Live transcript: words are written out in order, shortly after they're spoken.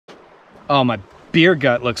Oh, my beer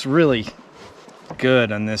gut looks really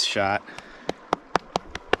good on this shot.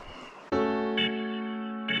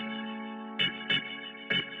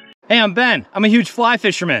 Hey, I'm Ben. I'm a huge fly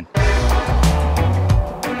fisherman.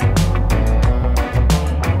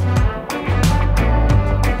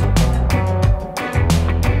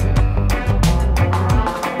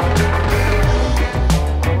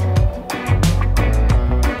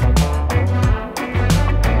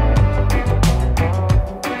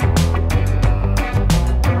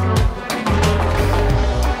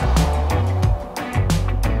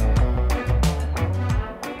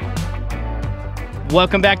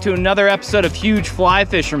 Welcome back to another episode of Huge Fly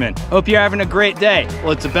Fisherman. Hope you're having a great day.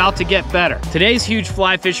 Well, it's about to get better. Today's Huge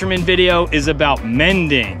Fly Fisherman video is about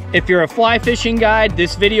mending. If you're a fly fishing guide,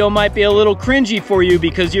 this video might be a little cringy for you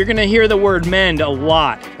because you're gonna hear the word mend a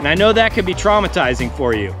lot. And I know that could be traumatizing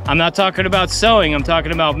for you. I'm not talking about sewing, I'm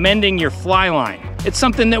talking about mending your fly line. It's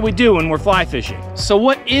something that we do when we're fly fishing. So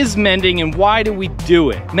what is mending and why do we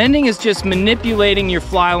do it? Mending is just manipulating your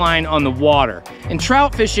fly line on the water. In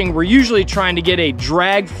trout fishing, we're usually trying to get a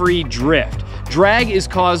drag-free drift. Drag is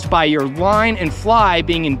caused by your line and fly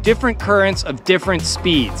being in different currents of different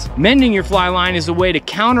speeds. Mending your fly line is a way to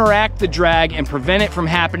counteract the drag and prevent it from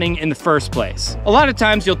happening in the first place. A lot of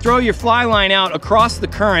times you'll throw your fly line out across the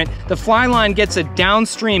current, the fly line gets a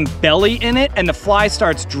downstream belly in it and the fly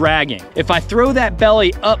starts dragging. If I throw that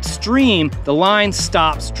belly upstream, the line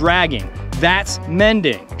stops dragging. That's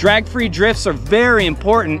mending. Drag-free drifts are very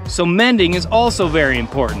important, so mending is also very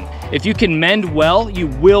important. If you can mend well, you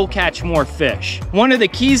will catch more fish. One of the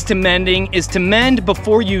keys to mending is to mend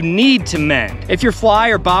before you need to mend. If your fly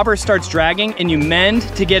or bobber starts dragging and you mend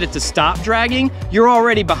to get it to stop dragging, you're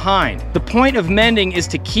already behind. The point of mending is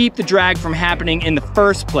to keep the drag from happening in the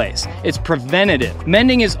first place. It's preventative.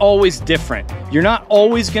 Mending is always different. You're not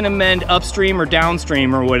always gonna mend upstream or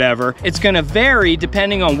downstream or whatever. It's gonna vary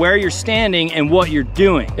depending on where you're standing and what you're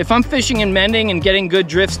doing. If I'm fishing and mending and getting good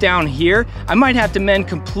drifts down here, I might have to mend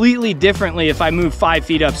completely differently if I move 5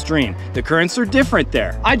 feet upstream. The currents are different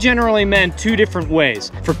there. I generally mend 2 different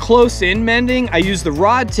ways. For close-in mending, I use the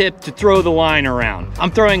rod tip to throw the line around.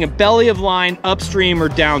 I'm throwing a belly of line upstream or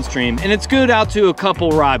downstream, and it's good out to a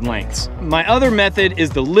couple rod lengths. My other method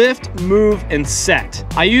is the lift, move, and set.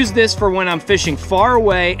 I use this for when I'm fishing far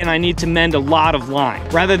away and I need to mend a lot of line.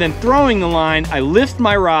 Rather than throwing the line, I lift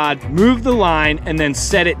my rod, move the line, and then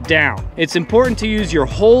set it down. It's important to use your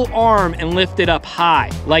whole arm and lift it up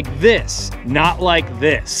high, like this, not like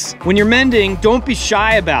this. When you're mending, don't be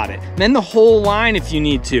shy about it. Mend the whole line if you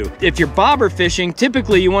need to. If you're bobber fishing,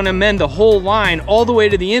 typically you want to mend the whole line all the way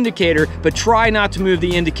to the indicator, but try not to move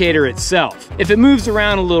the indicator itself. If it moves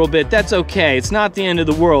around a little bit, that's okay. It's not the end of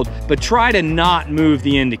the world, but try to not move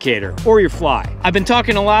the indicator or your fly. I've been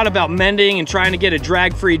talking a lot about mending and trying to get a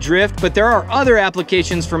drag-free drift, but there are other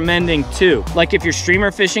applications for mending too. Like if you're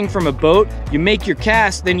streamer fishing from a boat, you make your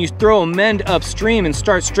cast, then you throw a mend upstream and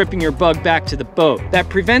start stripping your bug back to the boat. That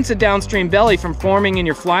prevents a downstream belly from forming in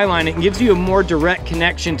your fly line and gives you a more direct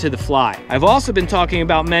connection to the fly. I've also been talking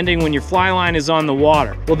about mending when your fly line is on the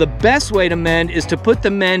water. Well, the best way to mend is to put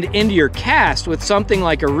the mend into your cast with something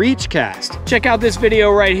like a reach cast. Check out this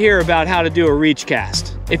video right here about how to do a reach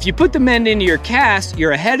cast. If you put the mend into your cast,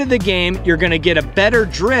 you're ahead of the game, you're gonna get a better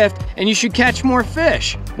drift, and you should catch more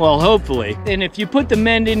fish. Well, hopefully. And if you put the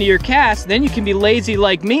mend into your cast, then you can be lazy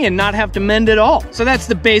like me and not have to mend at all. So that's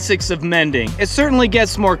the basics of mending. It certainly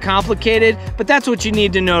gets more complicated, but that's what you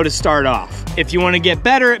need to know to start off. If you want to get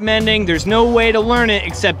better at mending, there's no way to learn it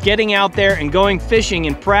except getting out there and going fishing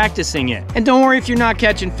and practicing it. And don't worry if you're not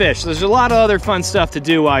catching fish. There's a lot of other fun stuff to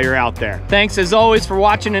do while you're out there. Thanks as always for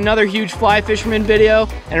watching another Huge Fly Fisherman video.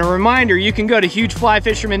 And a reminder, you can go to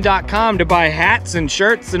hugeflyfisherman.com to buy hats and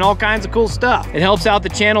shirts and all kinds of cool stuff. It helps out the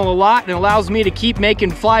channel a lot and allows me to keep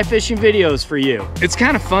making fly fishing videos for you. It's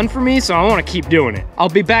kind of fun for me, so I want to keep doing it. I'll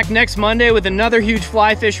be back next Monday with another Huge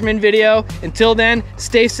Fly Fisherman video. Until then,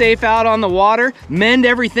 stay safe out on the water, mend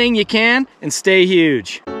everything you can, and stay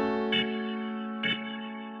huge.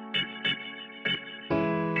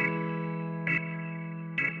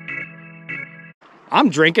 I'm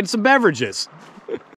drinking some beverages.